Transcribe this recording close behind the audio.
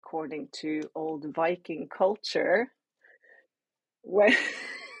according to old Viking culture, when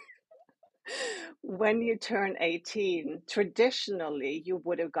when you turn 18, traditionally you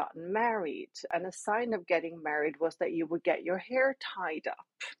would have gotten married, and a sign of getting married was that you would get your hair tied up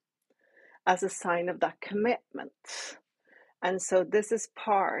as a sign of that commitment. And so this is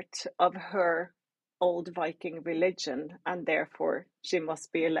part of her old Viking religion, and therefore she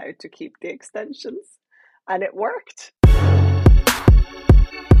must be allowed to keep the extensions. And it worked.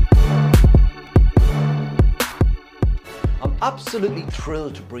 I'm absolutely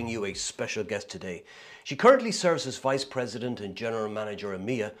thrilled to bring you a special guest today. She currently serves as Vice President and General Manager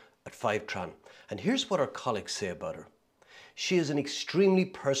EMEA at Fivetran. And here's what our colleagues say about her. She is an extremely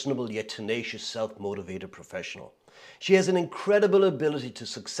personable yet tenacious, self-motivated professional. She has an incredible ability to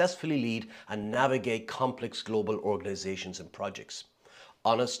successfully lead and navigate complex global organizations and projects.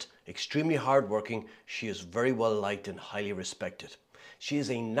 Honest, extremely hardworking, she is very well liked and highly respected. She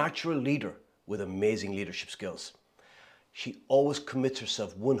is a natural leader with amazing leadership skills. She always commits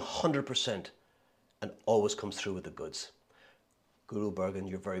herself 100% and always comes through with the goods. Guru Bergen,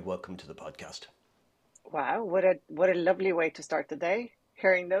 you're very welcome to the podcast. Wow, what a lovely way to start the day.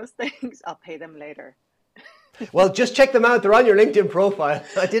 Hearing those things, I'll pay them later. Well, just check them out. They're on your LinkedIn profile.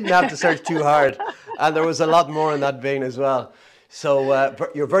 I didn't have to search too hard. And there was a lot more in that vein as well. So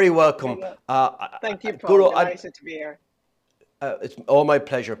you're very welcome. Thank you, Paul. Guru, Delighted to be here. It's all my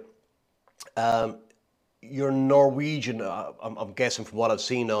pleasure. You're Norwegian, I'm guessing from what I've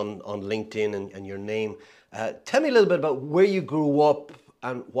seen on LinkedIn and your name. Tell me a little bit about where you grew up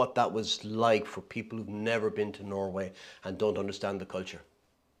and what that was like for people who've never been to Norway and don't understand the culture.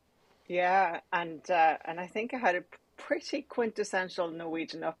 Yeah, and I think I had a pretty quintessential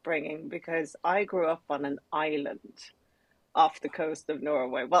Norwegian upbringing because I grew up on an island off the coast of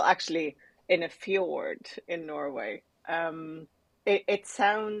Norway. Well, actually, in a fjord in Norway. It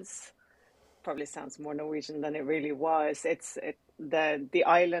probably sounds more Norwegian than it really was. The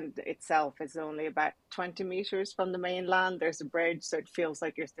island itself is only about 20 meters from the mainland. There's a bridge, so it feels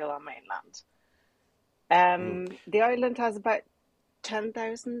like you're still on mainland. The island has about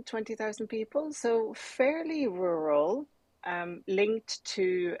 10,000, 20,000 people, so fairly rural, linked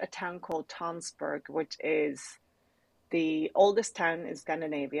to a town called Tonsberg, which is the oldest town in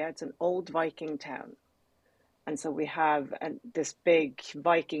Scandinavia. It's an old Viking town. And so we have this big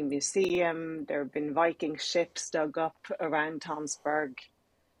Viking museum. There have been Viking ships dug up around Tonsberg.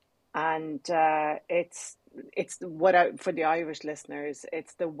 And for the Irish listeners,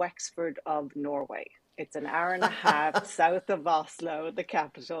 it's the Wexford of Norway. It's an hour and a half south of Oslo, the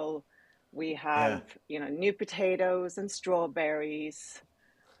capital. We have, new potatoes and strawberries,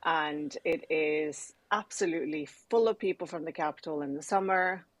 and it is absolutely full of people from the capital in the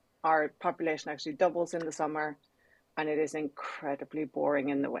summer. Our population actually doubles in the summer, and it is incredibly boring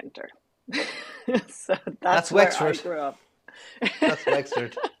in the winter. So that's where Wexford. I grew up. That's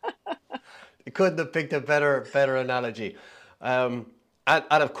Wexford. You couldn't have picked a better analogy. And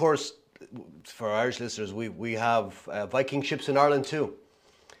of course, for Irish listeners, we have Viking ships in Ireland too.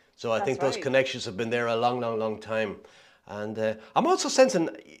 So I think those connections have been there a long time. And I'm also sensing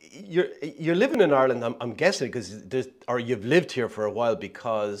you're living in Ireland. I'm guessing or you've lived here for a while,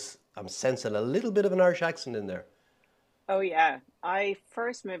 because I'm sensing a little bit of an Irish accent in there. Oh yeah, I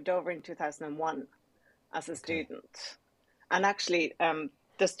first moved over in 2001 as a student, and actually,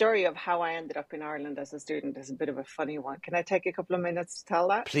 the story of how I ended up in Ireland as a student is a bit of a funny one. Can I take a couple of minutes to tell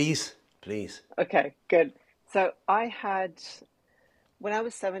that? Please. Okay, good. So when I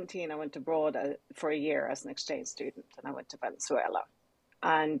was 17, I went abroad for a year as an exchange student, and I went to Venezuela.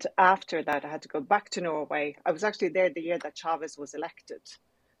 And after that, I had to go back to Norway. I was actually there the year that Chavez was elected.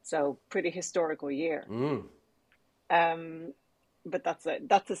 So pretty historical year. But that's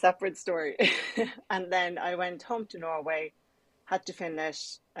a separate story. And then I went home to Norway, had to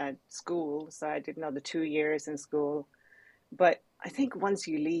finish school. So I did another 2 years in school. But I think once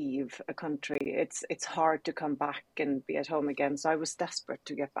you leave a country, it's hard to come back and be at home again. So I was desperate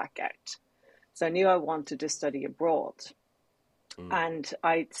to get back out. So I knew I wanted to study abroad. And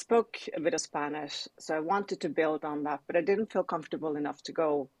I spoke a bit of Spanish, so I wanted to build on that, but I didn't feel comfortable enough to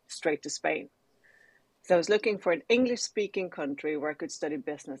go straight to Spain. So I was looking for an English-speaking country where I could study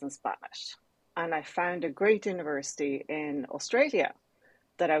business and Spanish. And I found a great university in Australia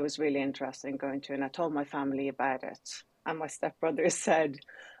that I was really interested in going to, and I told my family about it. And my stepbrother said,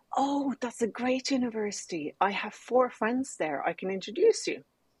 "Oh, that's a great university. I have 4 friends there. I can introduce you."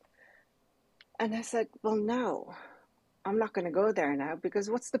 And I said, "Well, no. I'm not going to go there now, because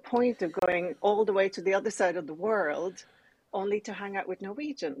what's the point of going all the way to the other side of the world only to hang out with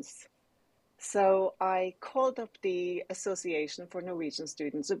Norwegians?" So I called up the Association for Norwegian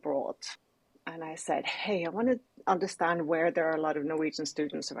Students Abroad and I said, hey, I want to understand where there are a lot of Norwegian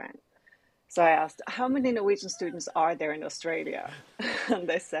students around. So I asked, how many Norwegian students are there in Australia? And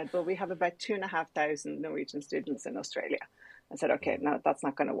they said, well, we have about 2,500 Norwegian students in Australia. I said, okay, no, that's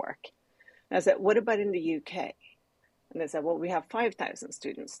not going to work. And I said, what about in the UK? And they said, well, we have 5,000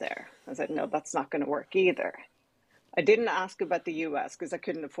 students there. I said, no, that's not going to work either. I didn't ask about the US because I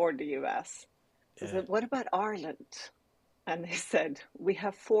couldn't afford the US. So I Yeah. said, what about Ireland? And they said, we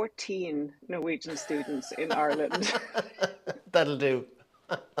have 14 Norwegian students in Ireland. That'll do.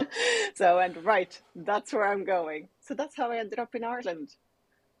 So I went, right, that's where I'm going. So that's how I ended up in Ireland.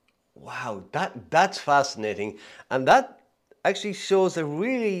 Wow, that's fascinating, and that actually shows a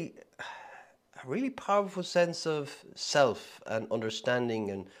really powerful sense of self and understanding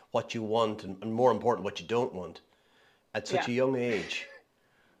and what you want, and more important, what you don't want at such Yeah. a young age.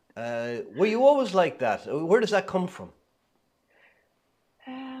 Were you always like that? Where does that come from?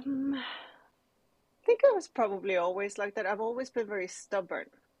 I think I was probably always like that. I've always been very stubborn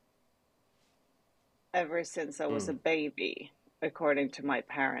ever since I was a Mm, baby, according to my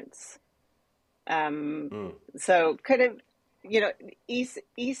parents. Um, mm, so kind of, you know,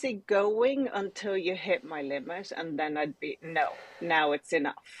 easy going until you hit my limit, and then I'd be, no, now it's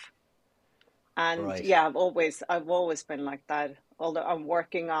enough. And right. yeah, I've always been like that. Although I'm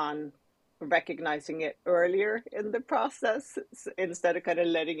working on recognizing it earlier in the process instead of kind of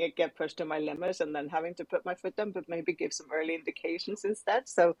letting it get pushed to my limit and then having to put my foot down, but maybe give some early indications instead.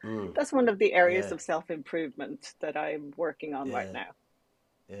 So Mm, that's one of the areas yeah, of self-improvement that I'm working on right yeah, now.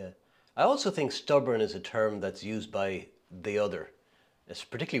 yeah. I also think stubborn is a term that's used by the other. It's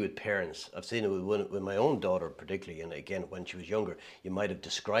particularly with parents. I've seen it with my own daughter, particularly, and again, when she was younger, you might have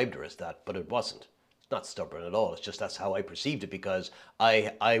described her as that, but it wasn't. It's not stubborn at all. It's just that's how I perceived it because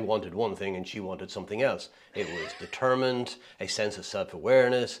I wanted one thing and she wanted something else. It was determined, a sense of self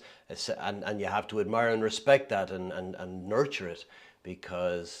awareness, and you have to admire and respect that and nurture it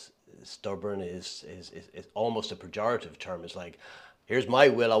because stubborn is almost a pejorative term. It's like, here's my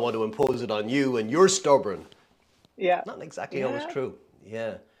will, I want to impose it on you, and you're stubborn. Yeah. Not exactly always Yeah, true.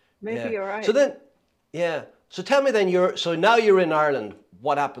 Yeah, maybe yeah. you're So right. then, yeah. So tell me then, so now you're in Ireland.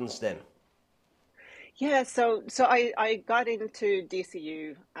 What happens then? Yeah, so I got into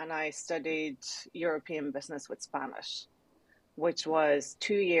DCU and I studied European business with Spanish, which was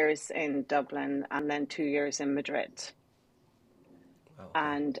 2 years in Dublin and then 2 years in Madrid. Oh,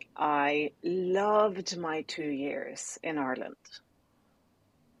 okay, And I loved my 2 years in Ireland.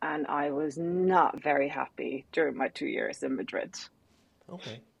 And I was not very happy during my 2 years in Madrid.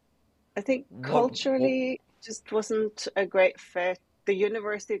 okay. I think What? culturally just wasn't a great fit. The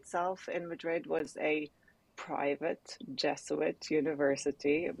university itself in Madrid was a private Jesuit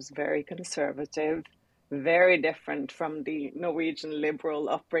university. It was very conservative, very different from the Norwegian liberal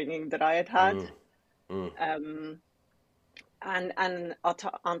upbringing that I had had. Mm, mm, Um, and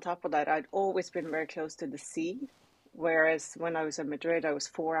on top of that, I'd always been very close to the sea. Whereas when I was in Madrid, I was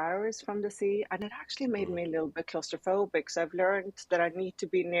 4 hours from the sea, and it actually made mm. me a little bit claustrophobic. So I've learned that I need to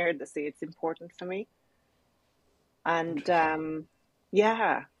be near the sea. It's important for me. And Interesting.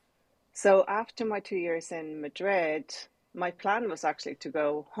 yeah, so after my 2 years in Madrid, my plan was actually to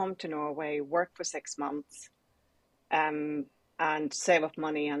go home to Norway, work for 6 months, um, and save up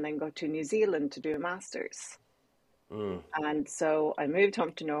money, and then go to New Zealand to do a master's. Mm. And so I moved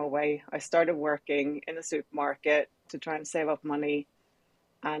home to Norway. I started working in a supermarket to try and save up money.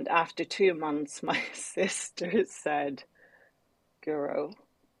 And after 2 months, my sister said, Guro,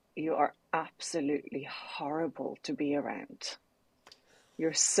 you are absolutely horrible to be around.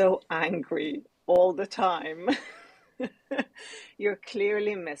 You're so angry all the time. You're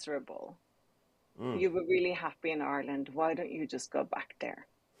clearly miserable. Mm. You were really happy in Ireland. Why don't you just go back there?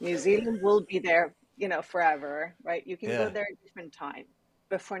 New Zealand will be there, forever, right? You can go Yeah, there a different time.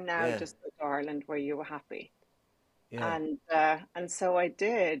 But for now, yeah, just go to Ireland where you were happy. yeah. And so I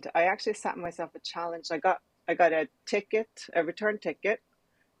did. I actually set myself a challenge. I got a ticket, a return ticket,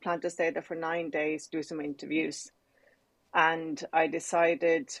 planned to stay there for 9 days, do some interviews. And I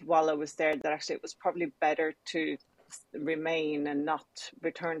decided while I was there that actually it was probably better to remain and not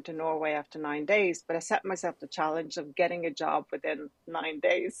return to Norway after 9 days. But I set myself the challenge of getting a job within 9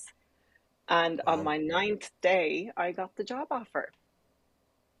 days. And on Wow, my ninth day, I got the job offer.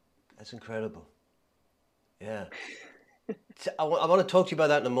 that's incredible. Yeah. I want to talk to you about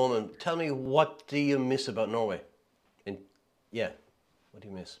that in a moment. Tell me, what do you miss about Norway? In, yeah, what do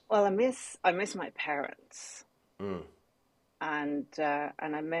you miss? Well, I miss my parents, Mm, and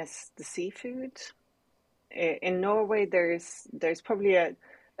I miss the seafood. In Norway, there's probably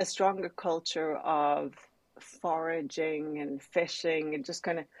a stronger culture of foraging and fishing and just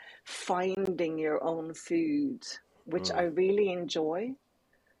kind of finding your own food, which I Mm, really enjoy.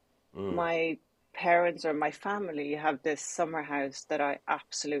 mm, My parents or my family have this summer house that I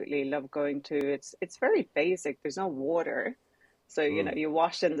absolutely love going to. It's very basic. There's no water. So, mm, you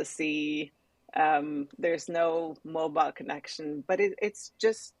wash in the sea. There's no mobile connection, but it's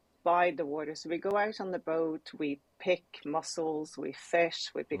just by the water. So we go out on the boat, we pick mussels, we fish,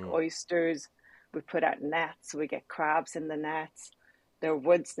 we pick mm, oysters, we put out nets, we get crabs in the nets. There are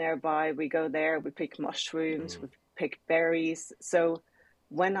woods nearby. We go there, we pick mushrooms, mm. we pick berries. So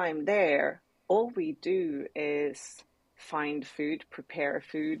when I'm there, all we do is find food, prepare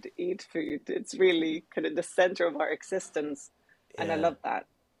food, eat food. It's really kind of the center of our existence. And I Yeah, love that.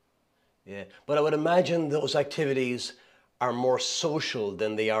 yeah. But I would imagine those activities are more social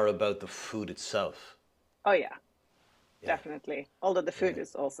than they are about the food itself. Oh, yeah, Yeah, definitely. Although the yeah. food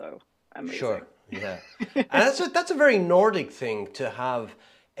is also Sure, amazing. yeah. And that's a very Nordic thing to have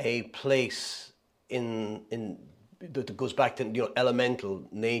a place in that goes back to elemental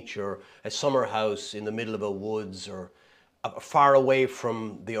nature, a summer house in the middle of a woods or far away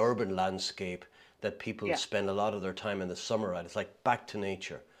from the urban landscape that people Yeah, spend a lot of their time in the summer at. It's like back to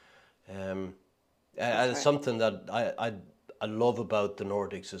nature. Um, and that's it's right. something that I love about the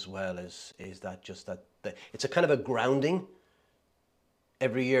Nordics as well is that just that it's a kind of a grounding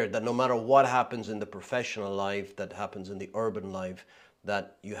every year, that no matter what happens in the professional life, that happens in the urban life,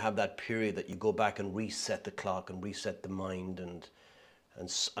 that you have that period that you go back and reset the clock and reset the mind and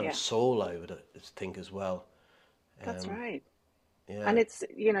Yeah, soul, I would think as well. that's Um, right. And yeah, it's,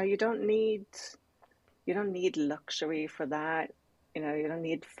 you don't need luxury for that. You don't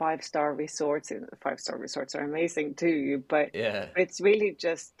need five-star resorts. Five-star resorts are amazing too, but yeah, it's really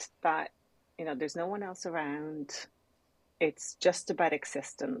just that, there's no one else around. It's just about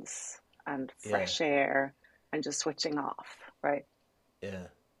existence and yeah, fresh air and just switching off, right? yeah.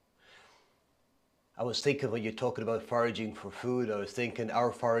 I was thinking when you're talking about foraging for food, I was thinking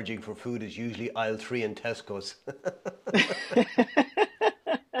our foraging for food is usually aisle three in Tesco's,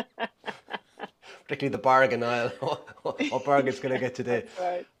 particularly the bargain aisle. What bargain's going to get today? That's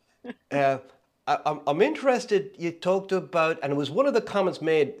right. Uh, I'm interested. You talked about, and it was one of the comments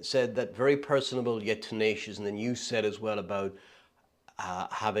made said that very personable yet tenacious, and then you said as well about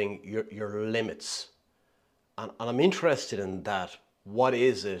having your limits, and I'm interested in that. What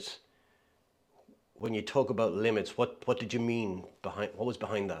is it when you talk about limits? What did you mean behind? What was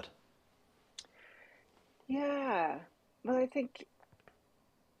behind that? Yeah. Well, I think,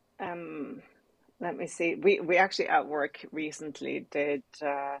 um, let me see. We actually at work recently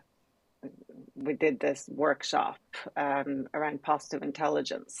we did this workshop around positive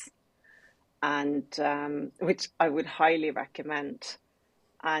intelligence, and which I would highly recommend.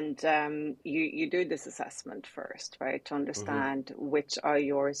 And you do this assessment first, right, to Hmm. understand which are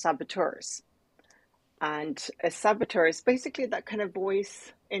your saboteurs. And a saboteur is basically that kind of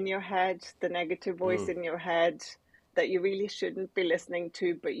voice in your head, the negative voice Mm, in your head that you really shouldn't be listening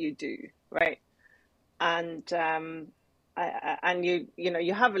to, but you do, right? And and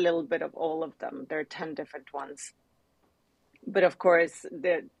you have a little bit of all of them. There are 10 different ones. But of course,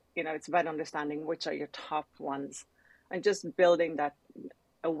 it's about understanding which are your top ones and just building that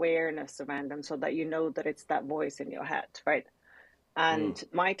awareness around them so that you know that it's that voice in your head, right? mm. And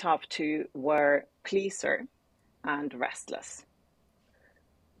my top two were pleaser and restless.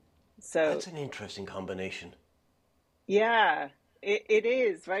 So That's an interesting combination. yeah, it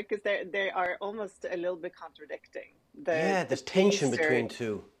is, right? Because they are almost a little bit contradicting. The Yeah, the there's tension pleaser, between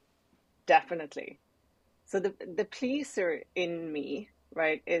two. definitely. So the pleaser in me,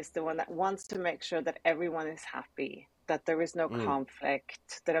 right, is the one that wants to make sure that everyone is happy, that there is no Mm, conflict,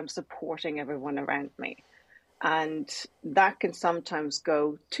 that I'm supporting everyone around me. And that can sometimes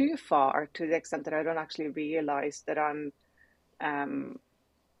go too far to the extent that I don't actually realize that I'm um,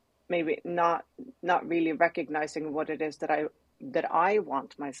 maybe not really recognizing what it is that I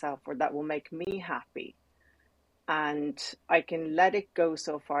want myself or that will make me happy. And I can let it go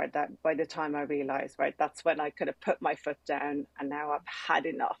so far that by the time I realize, right, that's when I could have put my foot down and now I've had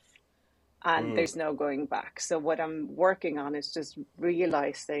enough and mm, there's no going back. So what I'm working on is just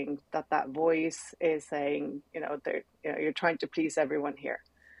realizing that that voice is saying, you're trying to please everyone here.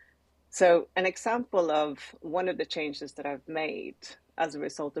 So an example of one of the changes that I've made as a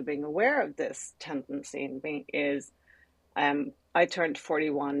result of being aware of this tendency in me is I turned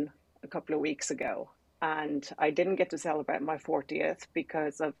 41 a couple of weeks ago, and I didn't get to celebrate my 40th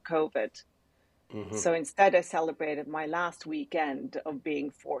because of COVID. hmm. So instead, I celebrated my last weekend of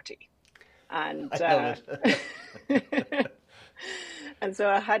being 40. And I love it. And so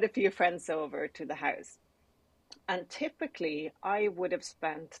I had a few friends over to the house. And typically, I would have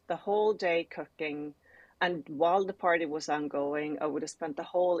spent the whole day cooking. And while the party was ongoing, I would have spent the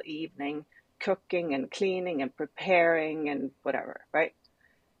whole evening cooking and cleaning and preparing and whatever, right?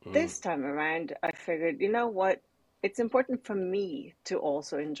 Mm, This time around, I figured, you know what? It's important for me to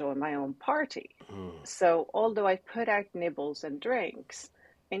also enjoy my own party. mm, So, although I put out nibbles and drinks,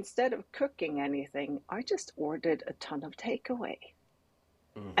 instead of cooking anything, I just ordered a ton of takeaway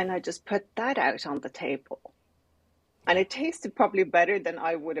mm. and I just put that out on the table. And Yeah. it tasted probably better than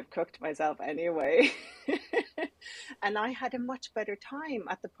I would have cooked myself anyway. And I had a much better time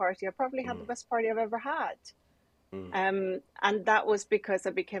at the party. I probably had the Mm, best party I've ever had. mm, And that was because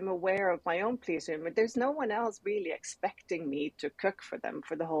I became aware of my own pleasure. But there's no one else really expecting me to cook for them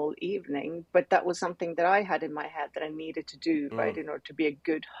for the whole evening. But that was something that I had in my head that I needed to do, right, mm, in order to be a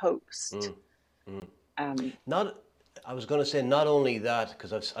good host. mm, mm. Um, Not, I was going to say not only that,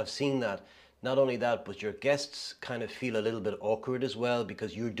 because I've seen that, not only that, but your guests kind of feel a little bit awkward as well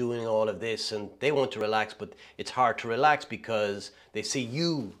because you're doing all of this and they want to relax, but it's hard to relax because they see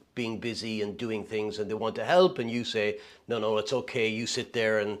you being busy and doing things and they want to help and you say, no, no, it's okay, you sit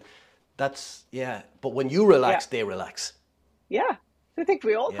there and that's, yeah. But when you yeah, relax, they relax. yeah. I think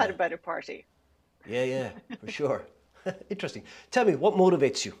we all had Yeah, a better party. yeah, yeah, for sure. Interesting. Tell me, what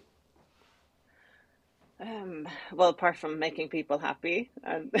motivates you? Well, apart from making people happy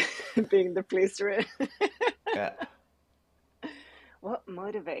and being the pleaser, Yeah. what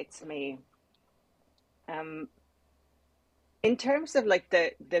motivates me? Um, in terms of like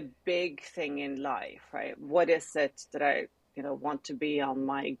the big thing in life, right? What is it that I, want to be on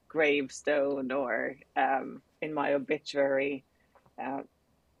my gravestone or in my obituary? Uh,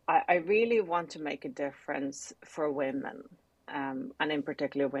 I really want to make a difference for women, and in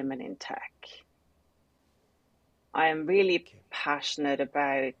particular women in tech. I am really Okay. passionate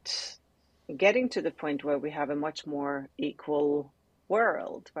about getting to the point where we have a much more equal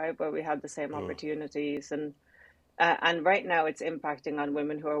world, right? Where we have the same Mm, opportunities and right now it's impacting on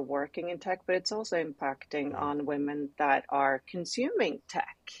women who are working in tech, but it's also impacting mm, on women that are consuming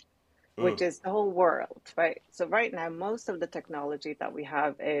tech, mm, which is the whole world, right? So right now, most of the technology that we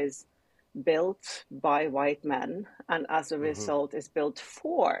have is built by white men, and as a mm-hmm, result, is built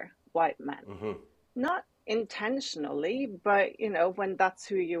for white men. mm-hmm, Not intentionally, but when that's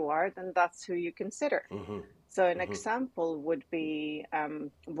who you are, then that's who you consider. mm-hmm, So an mm-hmm, example would be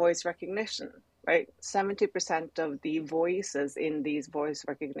voice recognition, right? 70% of the voices in these voice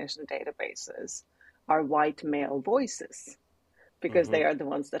recognition databases are white male voices because mm-hmm, they are the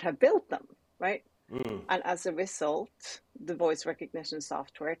ones that have built them, right? mm, And as a result, the voice recognition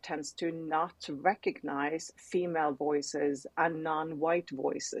software tends to not recognize female voices and non-white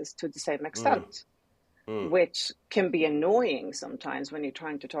voices to the same mm, extent, mm. which can be annoying sometimes when you're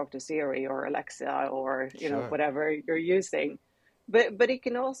trying to talk to Siri or Alexa or Sure. whatever you're using. But it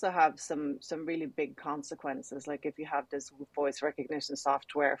can also have some really big consequences, like if you have this voice recognition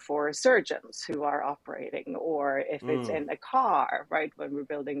software for surgeons who are operating, or if it's Mm, in a car, right? When we're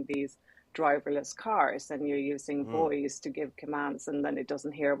building these driverless cars and you're using mm, voice to give commands and then it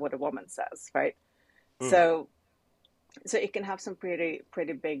doesn't hear what a woman says, right? mm. So it can have some pretty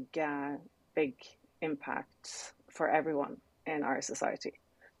big impacts for everyone in our society.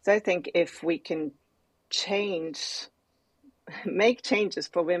 So I think if we can change, make changes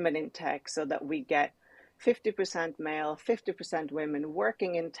for women in tech so that we get 50% male, 50% women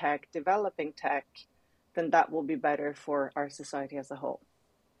working in tech, developing tech, then that will be better for our society as a whole.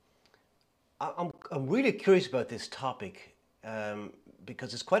 I'm really curious about this topic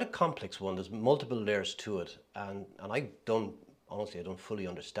because it's quite a complex one. There's multiple layers to it, and I don't honestly I don't fully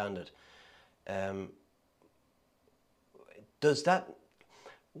understand it. Um, does that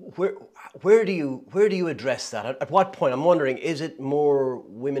where where do you address that? At what point? I'm wondering, is it more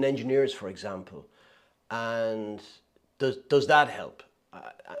women engineers, for example, and does that help?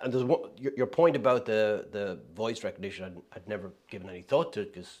 And there's your point about the voice recognition. I'd never given any thought to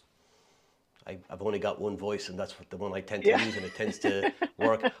it because I've only got one voice, and that's what the one I tend to Yeah. use, and it tends to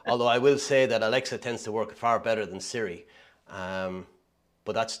work. Although I will say that Alexa tends to work far better than Siri, um,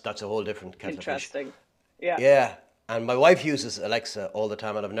 but that's a whole different kettle of fish. Interesting. Yeah. Yeah, and my wife uses Alexa all the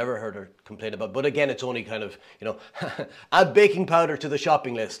time, and I've never heard her complain about. But again, it's only kind of add baking powder to the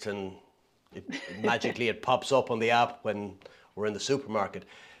shopping list, and magically it pops up on the app when we're in the supermarket.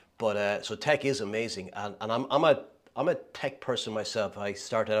 But so tech is amazing, and I'm a tech person myself. I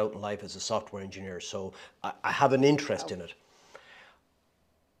started out in life as a software engineer, so I have an interest Wow. in it.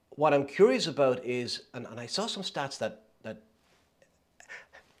 What I'm curious about is, and I saw some stats that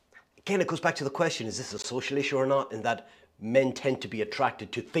again, it goes back to the question: is this a social issue or not? In that men tend to be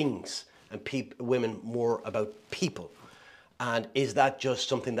attracted to things and women more about people. And is that just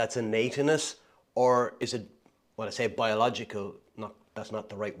something that's innate in us, or is it, when I say biological, that's not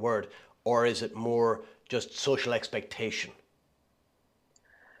the right word, or is it more just social expectation?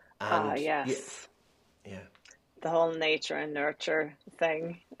 And Yes. yeah, The whole nature and nurture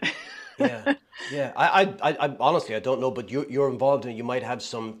thing. yeah, yeah. I honestly, I don't know, but you're involved in it. You might have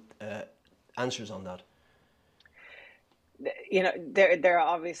some answers on that. There are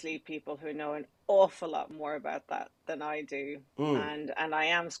obviously people who know an awful lot more about that than I do, Mm, and I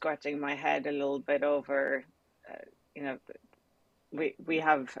am scratching my head a little bit over, you know, we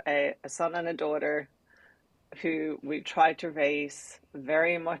have a son and a daughter who we try to raise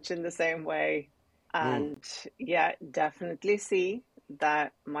very much in the same way, mm, and yeah, definitely see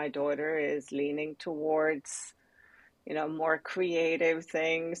that my daughter is leaning towards more creative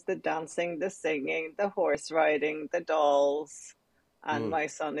things, the dancing, the singing, the horse riding, the dolls. And mm, my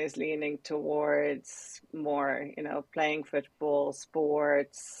son is leaning towards more, playing football,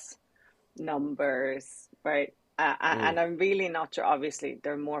 sports, numbers, right? mm, And I'm really not sure. Obviously,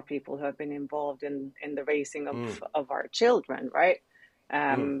 there are more people who have been involved in the raising mm, of our children, right?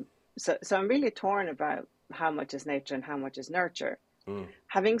 mm, So I'm really torn about how much is nature and how much is nurture. mm,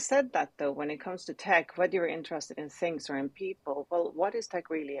 Having said that, though, when it comes to tech, whether you're interested in things or in people, well, what is tech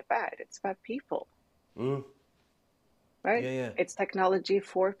really about? It's about people, mm. right? Yeah, yeah. It's technology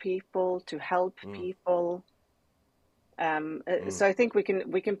for people to help Mm, people. mm, So I think we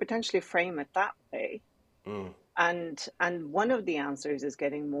can potentially frame it that way. mm, And one of the answers is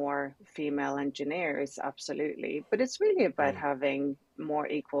getting more female engineers, absolutely. But it's really about mm, having more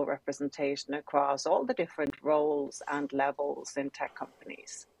equal representation across all the different roles and levels in tech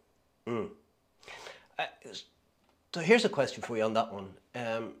companies. mm. Uh, so here's a question for you on that one.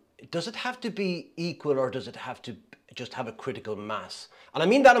 Does it have to be equal, or does it have to just have a critical mass? And I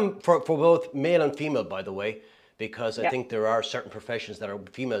mean that for both male and female, by the way, because I Yeah. think there are certain professions that are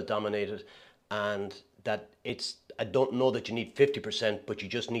female dominated, and that I don't know that you need 50%, but you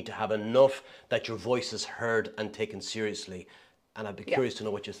just need to have enough that your voice is heard and taken seriously. And I'd be Yeah. curious to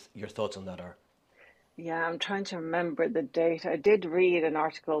know what your thoughts on that are. Yeah, I'm trying to remember the date. I did read an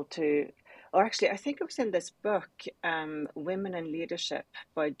article or actually, I think it was in this book, Women in Leadership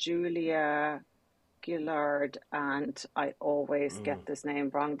by Julia Gillard, and I always get this name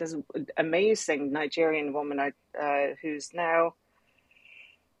wrong. This amazing Nigerian woman who's now,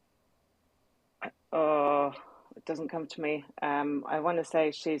 oh, it doesn't come to me. I want to say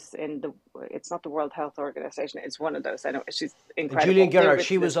it's not the World Health Organization, it's one of those. I know she's And Julian incredible. They've Gillard,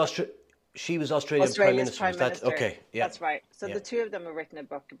 written this book. she was Australian Prime Australia's Minister. Was Prime that Minister. okay? Yeah, That's right. So yeah. the two of them have written a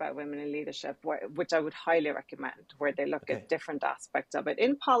book about women in leadership, which I would highly recommend, where they look Okay. at different aspects of it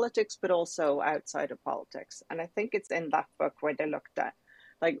in politics, but also outside of politics. And I think it's in that book where they looked at,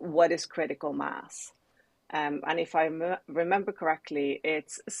 like, what is critical mass. And if I remember correctly,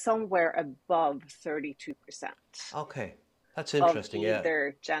 it's somewhere above 32% Okay. That's of interesting. Yeah.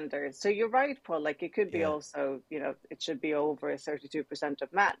 either gender. So you're right, Paul. Like, it could be Yeah. also, it should be over 32%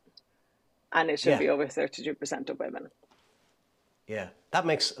 of men, and it should Yeah. be over 32% of women. Yeah. That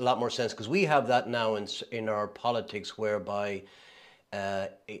makes a lot more sense, because we have that now in our politics, whereby uh,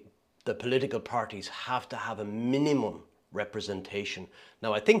 it, the political parties have to have a minimum representation.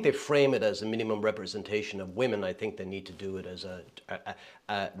 Now, I think they frame it as a minimum representation of women. I think they need to do it as a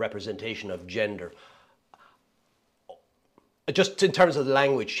representation of gender. Just in terms of the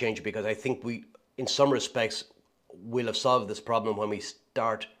language change, because I think we, in some respects, will have solved this problem when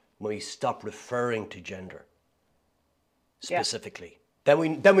we stop referring to gender Yeah. specifically.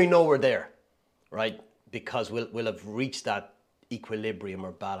 Then we know we're there, right? Because we'll have reached that equilibrium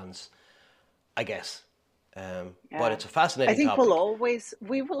or balance, I guess. But Yeah. it's a I fascinating think topic.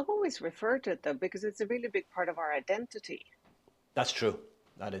 we will always refer to it though, because it's a really big part of our identity, That's true.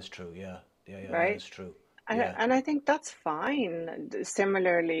 That is true. Yeah, yeah, yeah. That right? is true. And Yeah. and I think that's fine.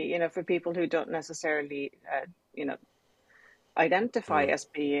 Similarly, for people who don't necessarily, you know, identify Mm, as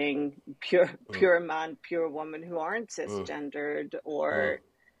being pure mm, pure man, pure woman, who aren't mm, cisgendered, mm, or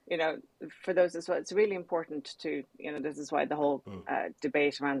you know, for those as well, it's really important to, this is why the whole mm,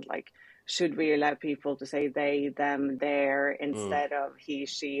 debate around, like, should we allow people to say they, them, their mm, instead of he,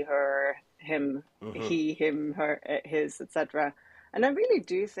 she, her, him, mm, he, him, her, his, etc. And I really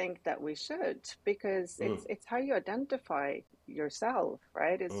do think that we should, because mm, it's how you identify yourself,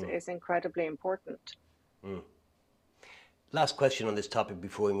 right? Is incredibly important. mm. Last question on this topic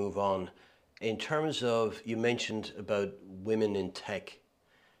before we move on. In terms of, you mentioned about women in tech,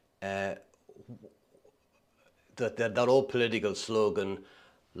 uh, that old political slogan,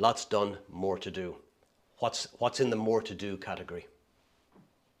 lots done, more to do. What's in the more to do category?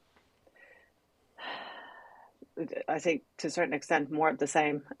 I think to a certain extent more of the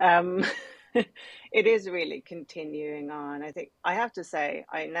same. It is really continuing on. I think I have to say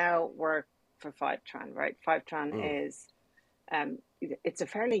I now work for Fivetran, right? Fivetran Mm, is it's a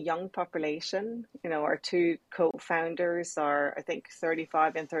fairly young population. You know, our two co-founders are I think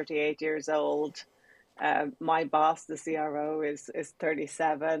 35 and 38 years old. My boss, the CRO, is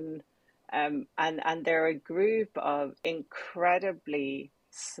 37, and they're a group of incredibly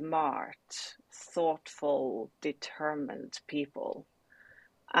smart, thoughtful, determined people.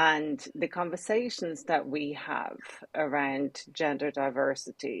 And the conversations that we have around gender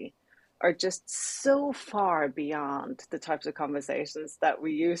diversity are just so far beyond the types of conversations that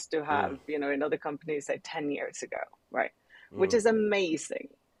we used to mm, have, you know, in other companies, say 10 years ago, right? Which mm, is amazing.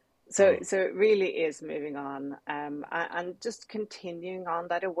 mm, So it really is moving on, and just continuing on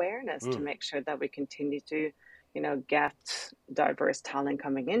that awareness to mm, make sure that we continue to, you know, get diverse talent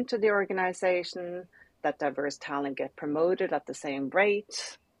coming into the organization, that diverse talent get promoted at the same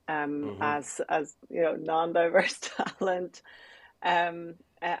rate mm-hmm, as you know non-diverse talent, and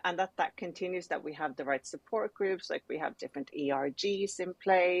that continues. That we have the right support groups, like we have different ERGs in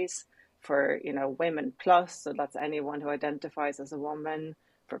place for you know women plus, so that's anyone who identifies as a woman,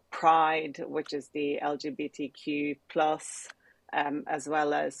 for Pride, which is the LGBTQ plus, as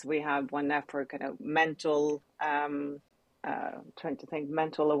well as we have one now for kind of mental, trying to think,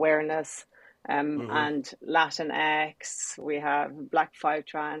 mental awareness, mm-hmm, and Latinx. We have Black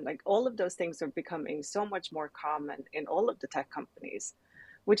Fivetran. Like all of those things are becoming so much more common in all of the tech companies,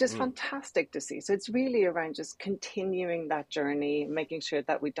 which is mm. fantastic to see. So it's really around just continuing that journey, making sure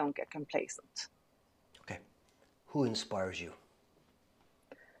that we don't get complacent. Okay. Who inspires you?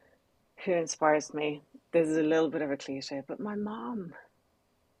 Who inspires me? This is a little bit of a cliche, but my mom.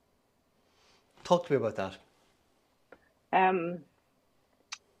 Talk to me about that. Um,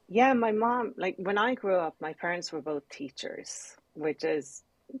 yeah, my mom, like when I grew up, my parents were both teachers, which is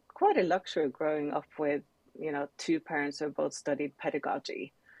quite a luxury growing up with, you know, two parents who both studied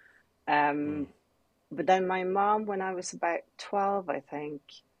pedagogy. Mm, Um, but then my mom, when I was about 12, I think,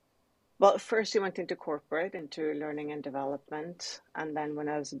 well, first she went into corporate, into learning and development. And then when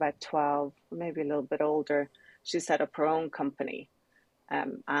I was about 12, maybe a little bit older, she set up her own company,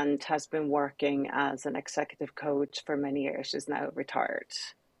 and has been working as an executive coach for many years. She's now retired.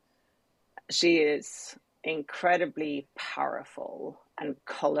 She is incredibly powerful and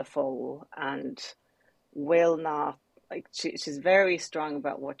colorful and will not, like, she's very strong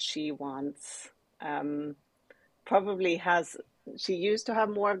about what she wants. Um, Probably has, she used to have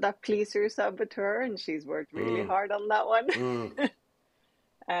more of that pleaser saboteur, and she's worked really mm, hard on that one. mm,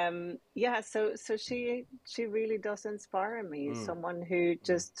 Yeah, so she really does inspire me. mm, Someone who mm.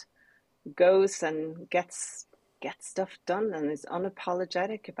 just goes and gets stuff done and is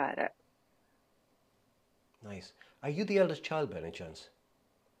unapologetic about it. Nice. Are you the eldest child by any chance?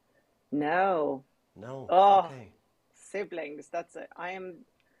 No. No. Oh, Okay. siblings, that's it. I'm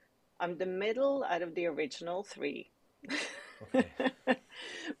the middle out of the original three. Okay.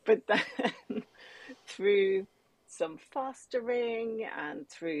 But then through some fostering and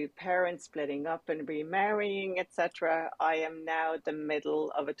through parents splitting up and remarrying, etc., I am now the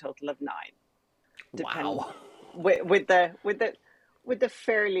middle of a total of nine. Depend Wow. with the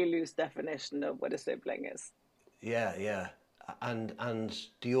fairly loose definition of what a sibling is. Yeah, yeah. And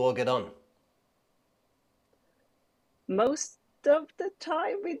do you all get on? Most of the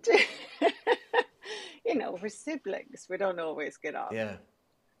time we do. You know, we're siblings. We don't always get on. Yeah,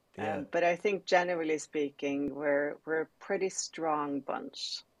 yeah. But I think generally speaking, we're a pretty strong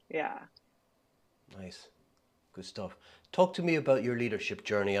bunch. Yeah. Nice. Good stuff. Talk to me about your leadership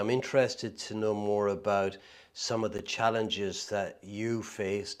journey. I'm interested to know more about some of the challenges that you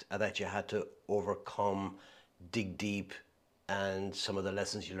faced and that you had to overcome, dig deep, and some of the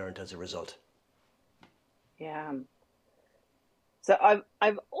lessons you learned as a result. Yeah. So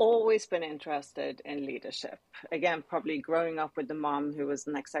I've always been interested in leadership. Again, probably growing up with the mom who was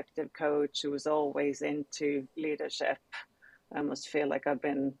an executive coach who was always into leadership. I almost feel like I've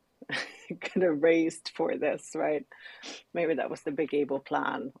been kind of raised for this, right? Maybe that was the big able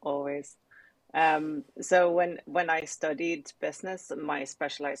plan always. So when I studied business, my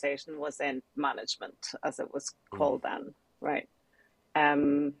specialization was in management, as it was Mm, called then, right?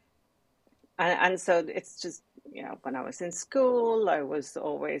 Um, and so it's just, you know, when I was in school, I was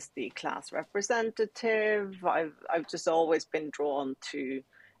always the class representative. I've just always been drawn to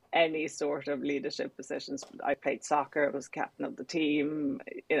any sort of leadership positions. I played soccer, I was captain of the team,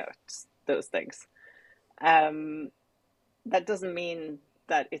 you know, just those things. Um, that doesn't mean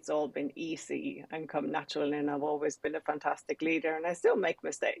that it's all been easy and come natural, and I've always been a fantastic leader, and I still make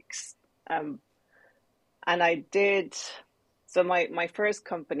mistakes. Um, and I did. So my first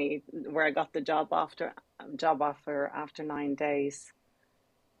company where I got the job offer after 9 days,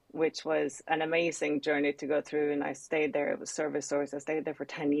 which was an amazing journey to go through, and I stayed there. It was ServiceSource. I stayed there for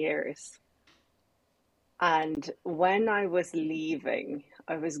 10 years. And when I was leaving,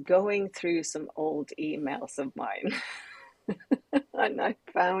 I was going through some old emails of mine, and I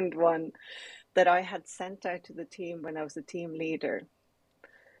found one that I had sent out to the team when I was a team leader,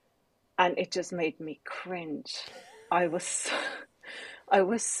 and it just made me cringe. I was I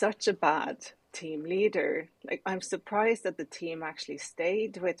was such a bad team leader. Like, I'm surprised that the team actually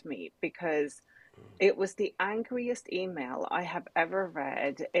stayed with me, because it was the angriest email I have ever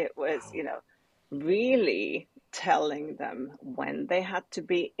read. It was, Wow. really telling them when they had to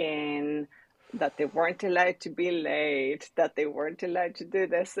be in, that they weren't allowed to be late, that they weren't allowed to do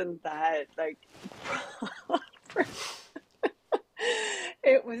this and that. Like,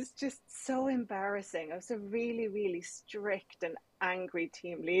 it was just so embarrassing. I was a really, really strict and angry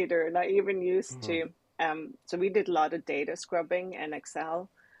team leader. And I even used Mhm. to, so we did a lot of data scrubbing in Excel.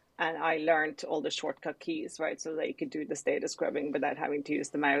 And I learned all the shortcut keys, right? So that you could do this data scrubbing without having to use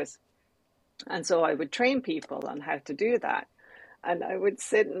the mouse. And so I would train people on how to do that. And I would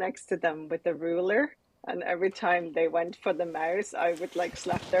sit next to them with a ruler. And every time they went for the mouse, I would like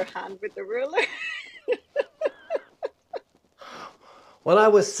slap their hand with the ruler. When I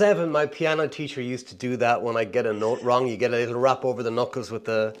was 7, my piano teacher used to do that. When I get a note wrong, you get a little rap over the knuckles with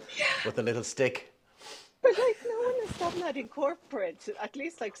a little stick. But like, no one has done that in corporate, at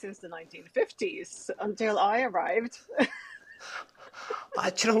least like since the 1950s, until I arrived.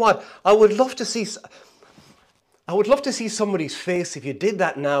 Do you know what? I would love to see somebody's face if you did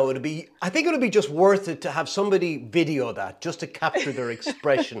that now. I think it would be just worth it to have somebody video that just to capture their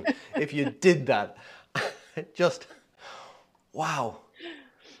expression if you did that. Just, wow.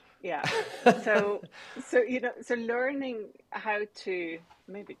 Yeah. So, so learning how to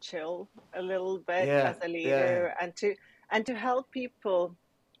maybe chill a little bit Yeah, as a yeah. leader, and to help people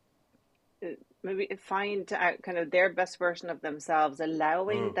maybe find out kind of their best version of themselves,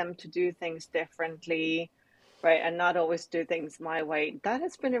 allowing Mm, them to do things differently, right? And not always do things my way. That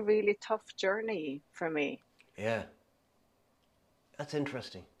has been a really tough journey for me. yeah. That's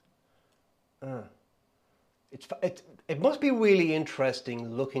interesting. Uh, it must be really interesting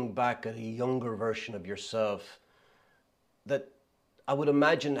looking back at a younger version of yourself that I would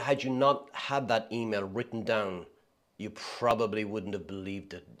imagine had you not had that email written down, you probably wouldn't have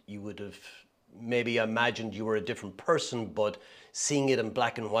believed it. You would have maybe imagined you were a different person, but seeing it in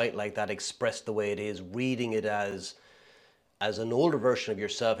black and white like that, expressed the way it is, reading it as an older version of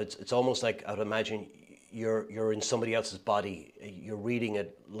yourself, it's almost like I would imagine you're in somebody else's body. You're reading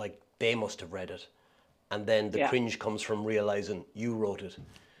it like they must have read it, and then the Yeah, cringe comes from realizing you wrote it.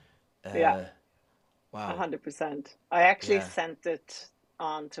 yeah, Uh, wow. 100%. I actually Yeah. sent it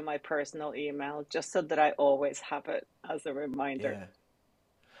on to my personal email just so that I always have it as a reminder. Yeah.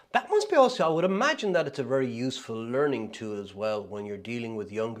 That must be also, I would imagine that it's a very useful learning tool as well when you're dealing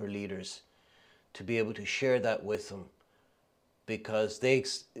with younger leaders to be able to share that with them because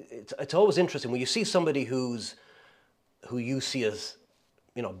it's always interesting when you see somebody who you see as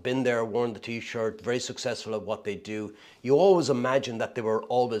been there, worn the t-shirt, very successful at what they do. You always imagine that they were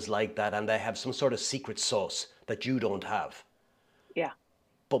always like that and they have some sort of secret sauce that you don't have. Yeah.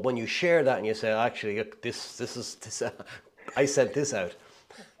 But when you share that and you say, actually, look, this is this, I sent this out,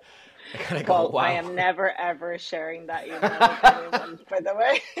 I kind of go, Well, I wow. am never ever sharing that email with anyone, by the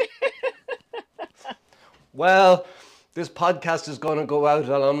way. Well, this podcast is going to go out,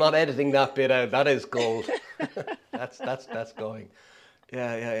 and I'm not editing that bit out. That is gold. That's going.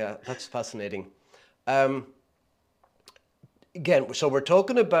 Yeah, yeah, yeah. That's fascinating. Um, Again, so we're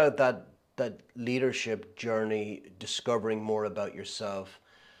talking about that leadership journey, discovering more about yourself,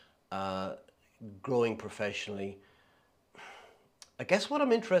 uh, growing professionally. I guess what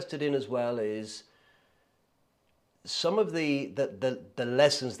I'm interested in as well is some of the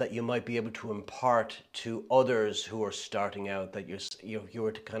lessons that you might be able to impart to others who are starting out that you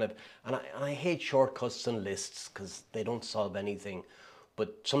were to kind of and I hate shortcuts and lists because they don't solve anything,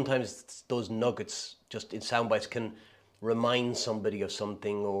 but sometimes those nuggets just in sound bites can remind somebody of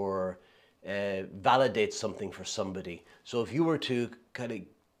something or validate something for somebody. So if you were to kind of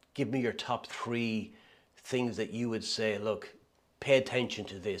give me your top 3 things that you would say, look, pay attention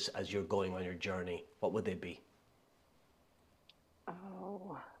to this as you're going on your journey, what would they be?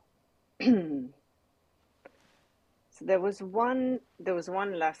 Oh. So there was one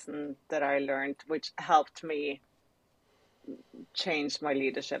lesson that I learned which helped me changed my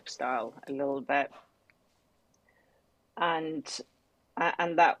leadership style a little bit, and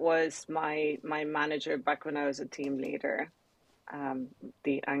that was my manager back when I was a team leader,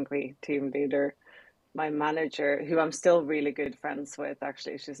 the angry team leader. My manager, who I'm still really good friends with,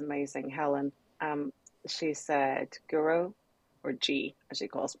 actually, she's amazing, Helen. She said, Guru, or G, as she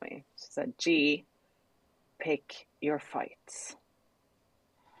calls me. She said, G, pick your fights.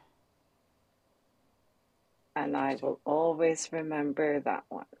 And I will always remember that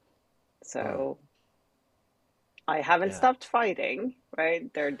one. So I haven't stopped fighting,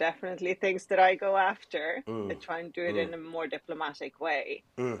 right? There are definitely things that I go after. I try and do it in a more diplomatic way.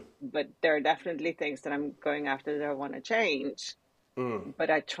 But there are definitely things that I'm going after that I want to change. But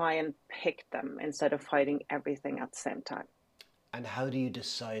I try and pick them instead of fighting everything at the same time. And how do you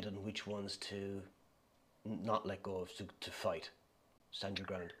decide on which ones to not let go of, to fight? Stand your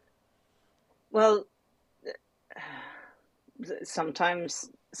ground? Well,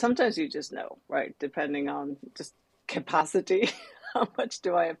 sometimes you just know, right? Depending on just capacity, how much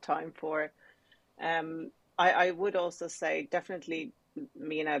do I have time for? I would also say definitely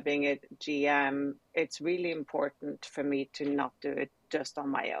me now being a GM, it's really important for me to not do it just on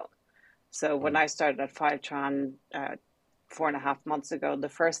my own. So when I started at Fivetran 4.5 months ago, the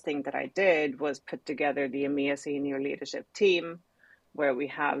first thing that I did was put together the EMEA senior leadership team, where we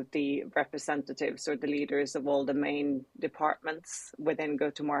have the representatives or the leaders of all the main departments within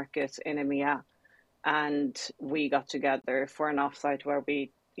go-to-market in EMEA. And we got together for an offsite where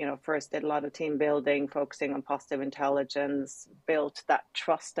we, first did a lot of team building, focusing on positive intelligence, built that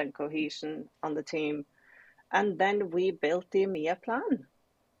trust and cohesion on the team. And then we built the EMEA plan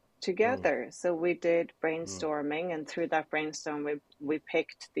together. So we did brainstorming, and through that brainstorm, we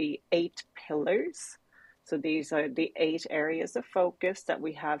picked the 8 pillars. So these are the 8 areas of focus that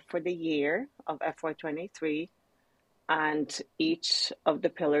we have for the year of FY23. And each of the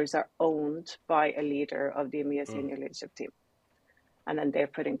pillars are owned by a leader of the EMEA senior leadership team. And then they're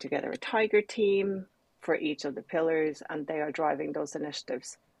putting together a tiger team for each of the pillars, and they are driving those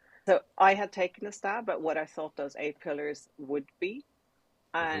initiatives. So I had taken a stab at what I thought those 8 pillars would be,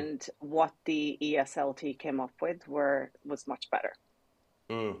 and what the ESLT came up with was much better.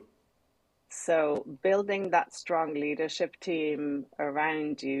 So building that strong leadership team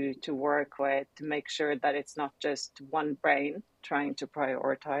around you to work with, to make sure that it's not just one brain trying to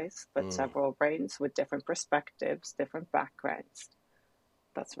prioritize, but several brains with different perspectives, different backgrounds.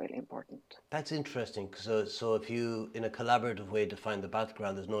 That's really important. That's interesting. So if you, in a collaborative way, define the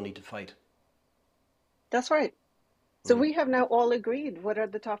battleground, there's no need to fight. That's right. So we have now all agreed what are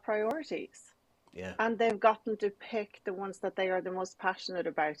the top priorities. Yeah. And they've gotten to pick the ones that they are the most passionate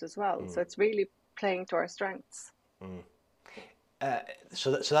about as well. So it's really playing to our strengths.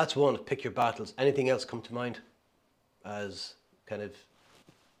 So that's one, pick your battles. Anything else come to mind as kind of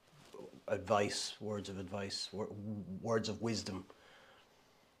advice, words of wisdom?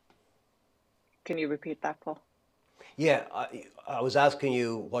 Can you repeat that, Paul? Yeah, I was asking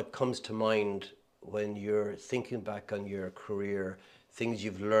you what comes to mind when you're thinking back on your career, things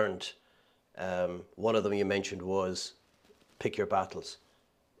you've learned. One of them you mentioned was pick your battles.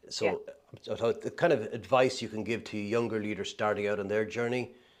 So the kind of advice you can give to younger leaders starting out on their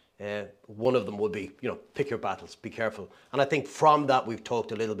journey, one of them would be, pick your battles, be careful. And I think from that we've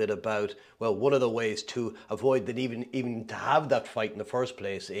talked a little bit about, well, one of the ways to avoid that even to have that fight in the first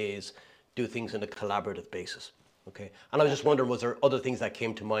place is do things on a collaborative basis. Okay. And I was just wondering, was there other things that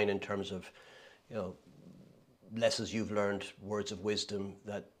came to mind in terms of, lessons you've learned, words of wisdom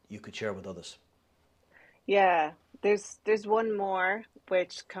that you could share with others? Yeah, there's one more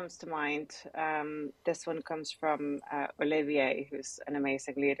which comes to mind. This one comes from Olivier, who's an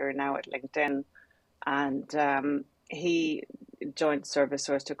amazing leader now at LinkedIn, and he joined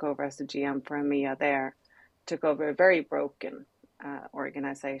ServiceSource, took over as the GM for EMEA there, took over a very broken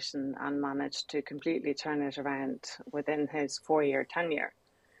organization and managed to completely turn it around within his 4-year tenure.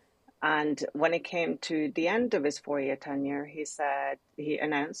 And when it came to the end of his 4-year tenure, he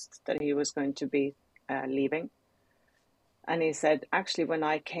announced that he was going to be leaving. And he said, actually, when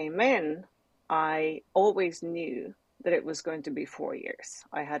I came in, I always knew that it was going to be 4 years.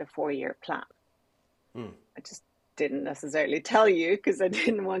 I had a 4-year plan. I just didn't necessarily tell you because I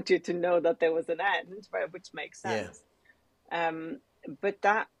didn't want you to know that there was an end, right? Which makes sense. Yeah. But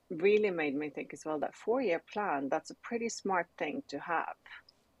that really made me think as well, that 4-year plan, that's a pretty smart thing to have.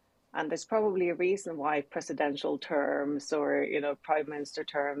 And there's probably a reason why presidential terms or, prime minister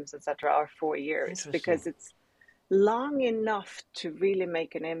terms, etc., are 4 years, because it's long enough to really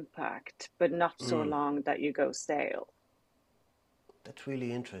make an impact, but not so long that you go stale. That's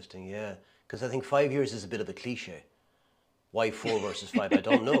really interesting, yeah. Because I think 5 years is a bit of a cliche. Why four versus five? I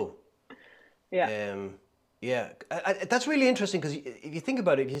don't know. Yeah. Um, yeah, that's really interesting because if you think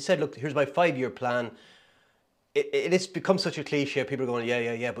about it, if you said, "Look, here's my 5 year plan," it's become such a cliche. People are going, "Yeah,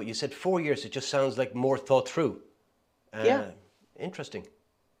 yeah, yeah," but you said 4 years. It just sounds like more thought through. Yeah. Uh, Interesting.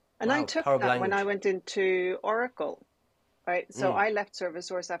 And I Wow, took power of that when I language. went into Oracle, right? So Mm, I left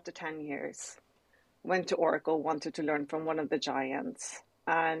ServiceSource after 10 years, went to Oracle, wanted to learn from one of the giants,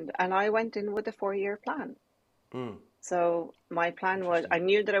 and I went in with a 4 year plan. mm, So my plan was, interesting. I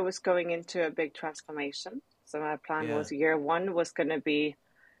knew that I was going into a big transformation. So my plan Yeah, was year one was going to be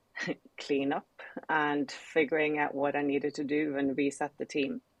clean up and figuring out what I needed to do and reset the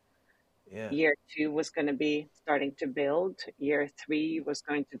team. yeah. Year two was going to be starting to build. Year three was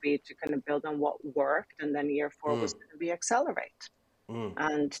going to be to kind of build on what worked. And then year four Mm, was going to be accelerate. mm,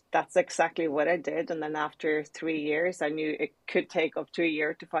 And that's exactly what I did. And then after 3 years, I knew it could take up to a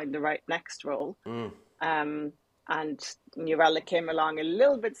year to find the right next role. mm. Um, and New Relic came along a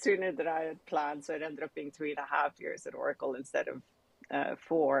little bit sooner than I had planned. So it ended up being 3.5 years at Oracle instead of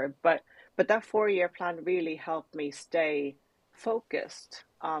four. But that 4 year plan really helped me stay focused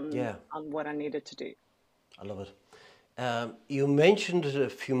Yeah, on what I needed to do. I love it. You mentioned it a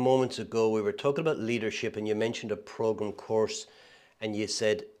few moments ago. We were talking about leadership, and you mentioned a program course, and you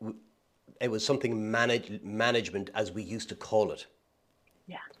said it was something management as we used to call it.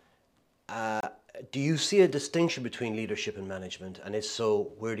 Yeah. Do you see a distinction between leadership and management? And if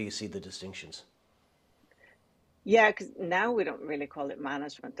so, where do you see the distinctions? Yeah, because now we don't really call it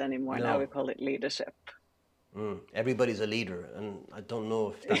management anymore. Now we No, call it leadership. everybody's a leader, and I don't know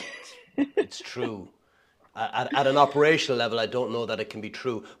if that it's true. At an operational level, I don't know that it can be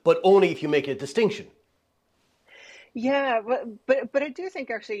true, but only if you make a distinction. Yeah, but I do think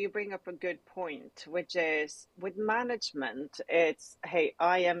actually you bring up a good point, which is with management, it's, hey,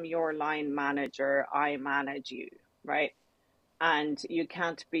 I am your line manager, I manage you, right? And you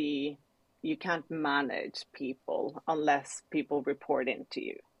can't manage people unless people report into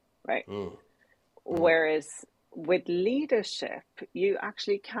you, right? Whereas with leadership, you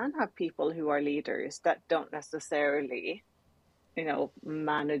actually can have people who are leaders that don't necessarily,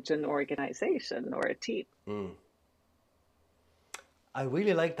 manage an organization or a team. I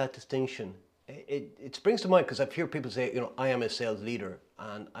really like that distinction. It springs to mind because I've heard people say, I am a sales leader.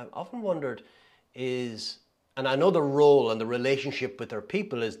 And I've often wondered and I know the role and the relationship with their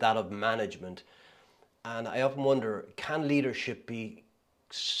people is that of management. And I often wonder, can leadership be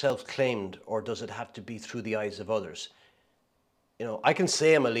self claimed or does it have to be through the eyes of others? I can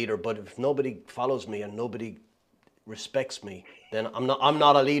say I'm a leader, but if nobody follows me and nobody respects me, then I'm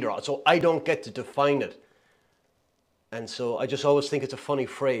not a leader. So I don't get to define it. And so I just always think it's a funny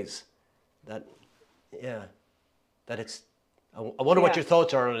phrase that, yeah, that it's. I wonder what Yeah. your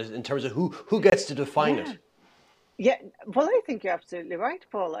thoughts are on it in terms of who gets to define Yeah. it. Yeah. Well, I think you're absolutely right,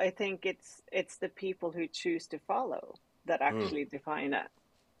 Paul. I think it's the people who choose to follow that actually define it.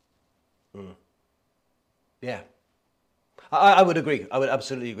 Yeah, I would agree. I would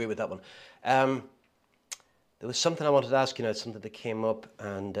absolutely agree with that one. Um, there was something I wanted to ask you now, something that came up,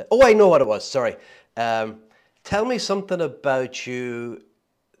 and oh, I know what it was. Sorry. Um, Tell me something about you,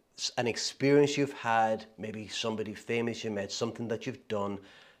 an experience you've had, maybe somebody famous you met, something that you've done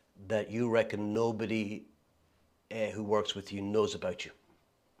that you reckon nobody who works with you knows about you.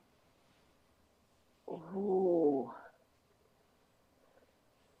 Oh,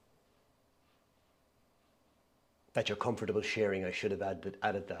 That you're comfortable sharing. I should have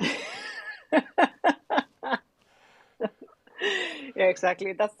added that. yeah,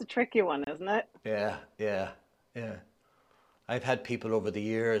 exactly. That's the tricky one, isn't it? Yeah, yeah, yeah. I've had people over the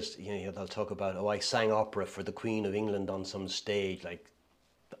years, they'll talk about, oh, I sang opera for the Queen of England on some stage, like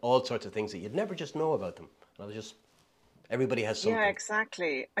all sorts of things that you'd never just know about them. And I was just, everybody has Yeah, something.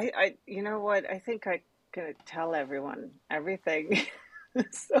 exactly. You know what? I think I can tell everyone everything.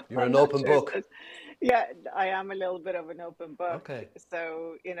 So You're I'm an not open sure if book. there's, yeah, I am a little bit of an open book. Okay.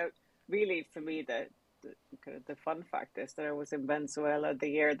 So, really for me, the kind of the fun fact is that I was in Venezuela the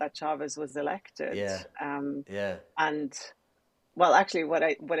year that Chavez was elected. Yeah, yeah. And well, actually, what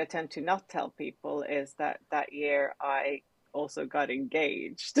I tend to not tell people is that that year I also got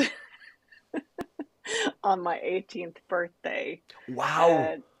engaged on my 18th birthday.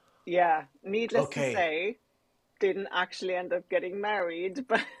 Wow. Uh, yeah, needless to Okay, say, didn't actually end up getting married,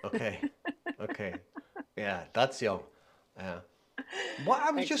 but okay, okay. Yeah, that's young. Yeah. What,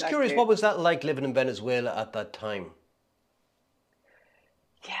 I was just curious, exactly. what was that like living in Venezuela at that time?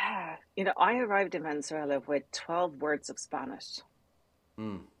 Yeah, I arrived in Venezuela with 12 words of Spanish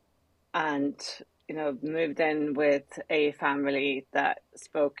and, moved in with a family that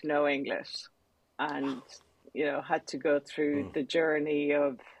spoke no English. And had to go through Mm. the journey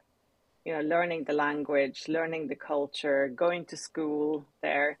of, learning the language, learning the culture, going to school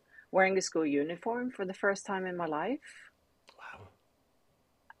there, wearing a school uniform for the first time in my life. Wow.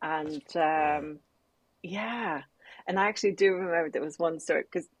 That's, And yeah. yeah, and I actually do remember there was one story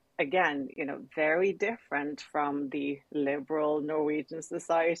because, again, very different from the liberal Norwegian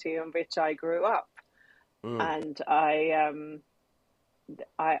society in which I grew up. Mm. And I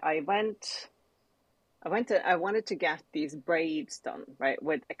I wanted to get these braids done, right,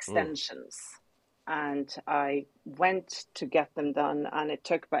 with Mm. extensions. And I went to get them done, and it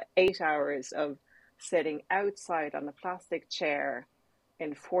took about 8 hours of sitting outside on a plastic chair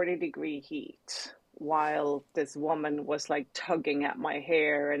in 40-degree heat while this woman was like tugging at my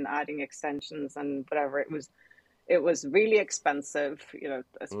hair and adding extensions and whatever. It was really expensive,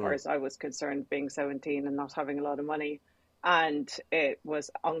 as far Mm. as I was concerned, being 17 and not having a lot of money. And it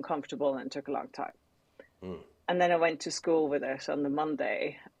was uncomfortable and took a long time. Mm. And then I went to school with it on the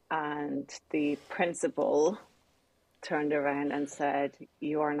Monday, and the principal turned around and said,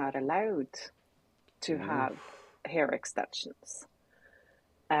 "You are not allowed to Ooh. have hair extensions.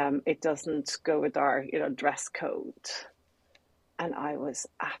 It doesn't go with our, dress code." And I was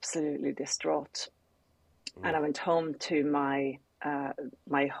absolutely distraught. And Mm. I went home to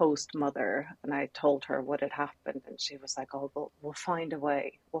my host mother, and I told her what had happened, and she was like, "Oh, we'll find a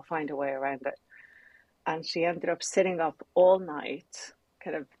way. We'll find a way around it." And she ended up sitting up all night,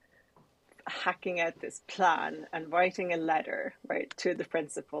 kind of hacking out this plan and writing a letter, right, to the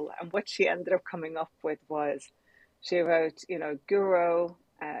principal. And what she ended up coming up with was, she wrote, Guro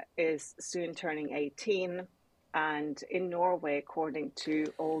is soon turning 18. And in Norway, according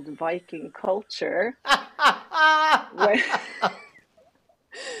to old Viking culture, when,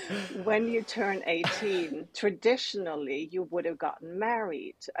 when you turn 18, traditionally you would have gotten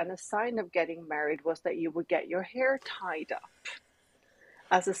married. And a sign of getting married was that you would get your hair tied up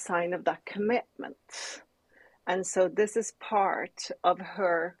as a sign of that commitment. And so this is part of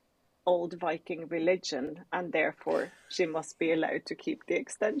her old Viking religion, and therefore she must be allowed to keep the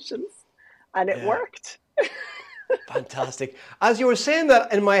extensions. And it Yeah. worked. Fantastic. As you were saying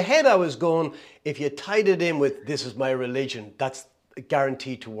that, in my head, I was going, if you tied it in with "this is my religion," that's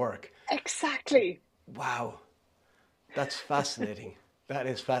guaranteed to work. Exactly. Wow. That's fascinating. That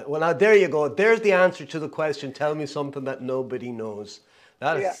is Well, now there you go. There's the answer to the question. Tell me something that nobody knows.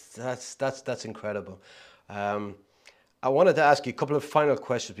 Yeah. That's incredible. Um, I wanted to ask you a couple of final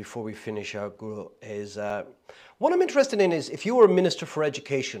questions before we finish out, Guru. What I'm interested in is, if you were a minister for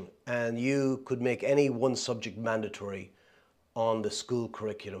education and you could make any one subject mandatory on the school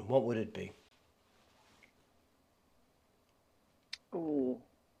curriculum, what would it be? Ooh.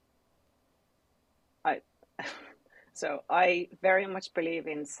 I so I very much believe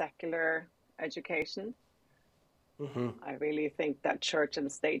in secular education. Hmm. I really think that church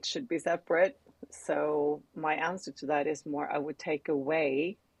and state should be separate. So my answer to that is more, I would take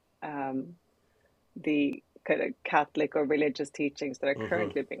away um, the kind of Catholic or religious teachings that are Hmm.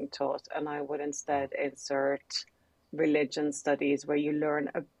 currently being taught, and I would instead insert religion studies where you learn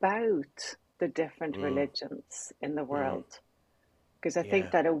about the different Mm. religions in the Mm. world. Because I think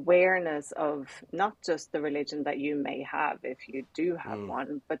Yeah. that awareness of not just the religion that you may have, if you do have Mm.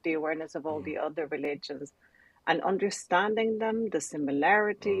 one, but the awareness of all Mm. the other religions and understanding them, the Mm.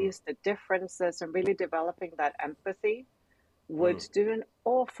 similarities, the differences, and really developing that empathy would Mm. do an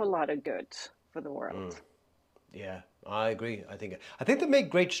awful lot of good for the Mm. world. Yeah, I agree. I think they make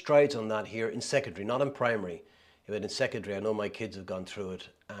great strides on that here in secondary, not in primary. But in secondary, I know my kids have gone through it,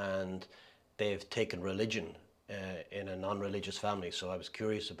 and they've taken religion in a non-religious family. So I was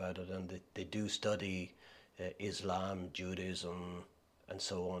curious about it, and they do study Islam, Judaism, and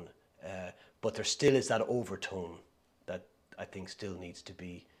so on. But there still is that overtone that I think still needs to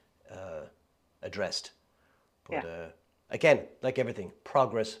be uh, addressed. But Yeah, again, like everything,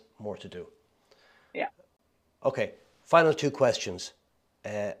 progress, more to do. yeah. Okay, final two questions.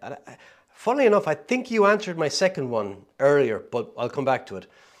 Funnily enough, I think you answered my second one earlier, but I'll come back to it.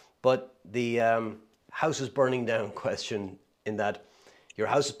 But the house is burning down question, in that your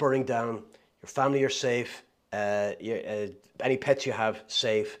house is burning down, your family are safe, any pets you have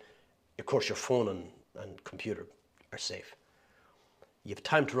safe, of course your phone and computer are safe. You have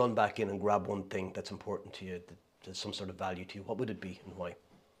time to run back in and grab one thing that's important to you, that has some sort of value to you. What would it be and why?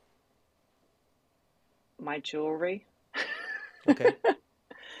 My jewelry. Okay,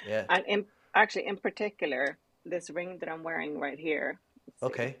 yeah, And actually, in particular, this ring that I'm wearing right here. Let's see.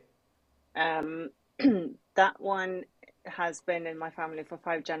 okay. Um, that one has been in my family for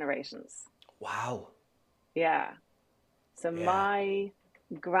 5 generations. Wow. Yeah. So Yeah.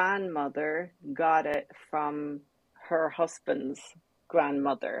 grandmother got it from her husband's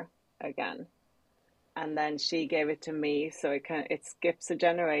grandmother again. And then she gave it to me, so it skips a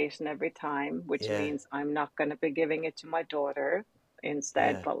generation every time, which Yeah, means I'm not going to be giving it to my daughter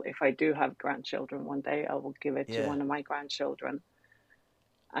instead. yeah, But if I do have grandchildren one day, I will give it to yeah. one of my grandchildren.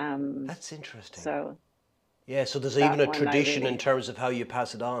 Um, That's interesting. so Yeah, so there's even that a one I tradition in really, terms of how you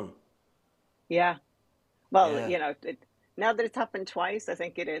pass it on. yeah. Well, Yeah, now that it's happened twice, I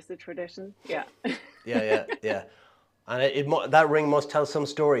think it is a tradition. Yeah. yeah, yeah, yeah. And that ring must tell some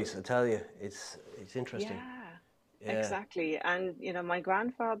stories. I tell you, it's interesting. Yeah, Yeah. exactly. And, my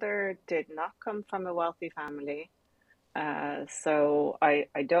grandfather did not come from a wealthy family. So I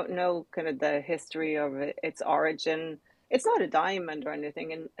don't know kind of the history of its origin. It's not a diamond or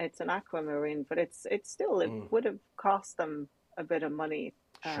anything, and it's an aquamarine, but it Mm, would have cost them a bit of money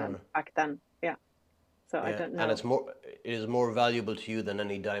sure. back then. Yeah. So I Yeah, don't and know. it is more valuable to you than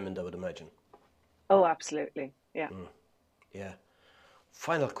any diamond, I would imagine. Oh, absolutely. Yeah. Yeah.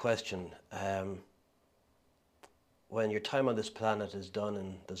 Final question. When your time on this planet is done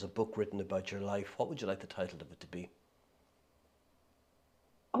and there's a book written about your life, what would you like the title of it to be?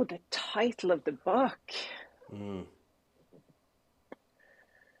 Oh, the title of the book. Mm.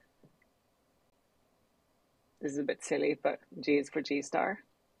 This is a bit silly, but G is for G star.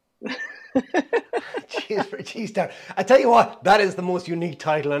 Cheers for G Star. I tell you what, that is the most unique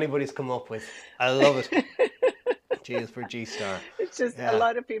title anybody's come up with. I love it. Cheers for G Star. It's just a Yeah.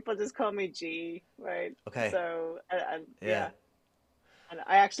 lot of people just call me G, right? Okay. So, and Yeah. yeah, and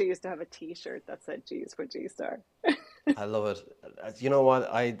I actually used to have a T-shirt that said "G is for G Star." I love it. You know what?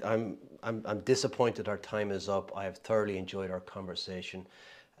 I'm disappointed our time is up. I have thoroughly enjoyed our conversation.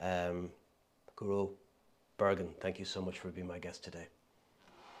 Um, Guru Bergen, thank you so much for being my guest today.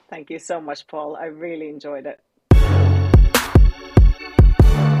 Thank you so much, Paul. I really enjoyed it.